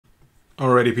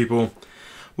Alrighty people,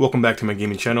 welcome back to my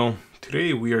gaming channel.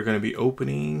 Today we are going to be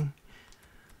opening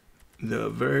the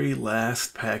very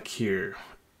last pack here.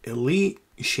 Elite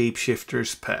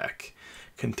Shapeshifters pack.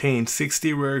 Contains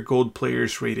 60 rare gold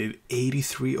players rated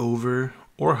 83 over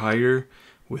or higher,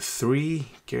 with 3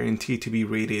 guaranteed to be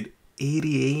rated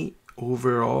 88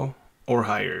 overall or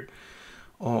higher.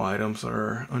 All items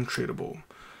are untradeable.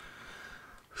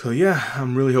 So yeah,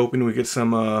 I'm really hoping we get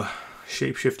some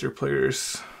Shapeshifter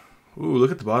players. Ooh,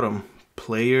 look at the bottom.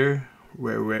 Player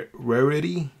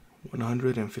rarity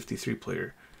 153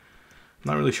 player.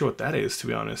 Not really sure what that is, to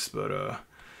be honest, but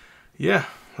yeah,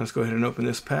 let's go ahead and open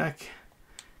this pack.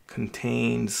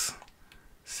 Contains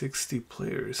 60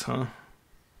 players, huh?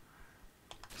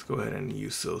 Let's go ahead and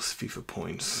use those FIFA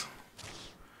points.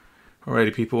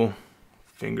 Alrighty people,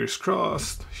 fingers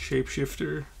crossed.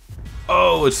 Shapeshifter.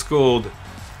 Oh, it's gold.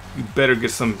 You better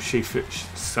get some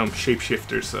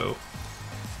shapeshifter. So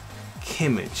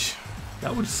Kimmich.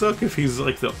 That would suck if he's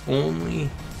like the only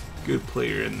good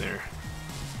player in there.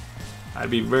 I'd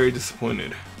be very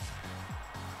disappointed.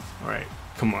 Alright,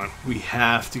 come on. We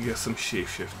have to get some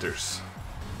shapeshifters.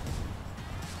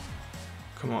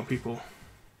 Come on, people.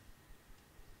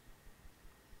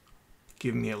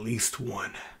 Give me at least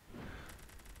one.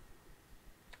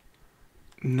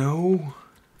 No.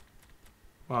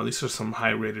 Wow, these are some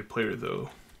high-rated player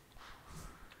though.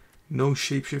 No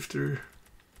shapeshifter.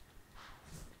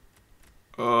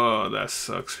 Oh, that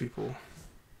sucks, people.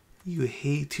 You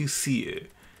hate to see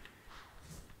it.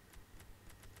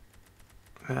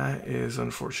 That is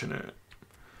unfortunate.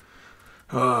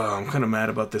 Oh, I'm kind of mad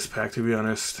about this pack, to be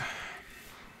honest.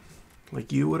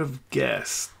 Like, you would have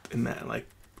guessed in that, like,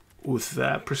 with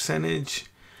that percentage,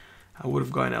 I would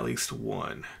have gotten at least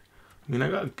one. I mean, I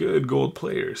got good gold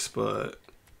players, but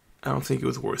I don't think it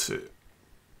was worth it.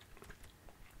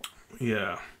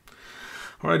 Yeah.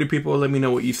 Alrighty people, let me know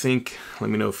what you think.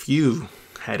 Let me know if you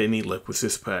had any luck with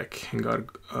this pack and got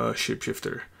a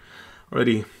shapeshifter.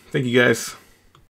 Alrighty, thank you guys.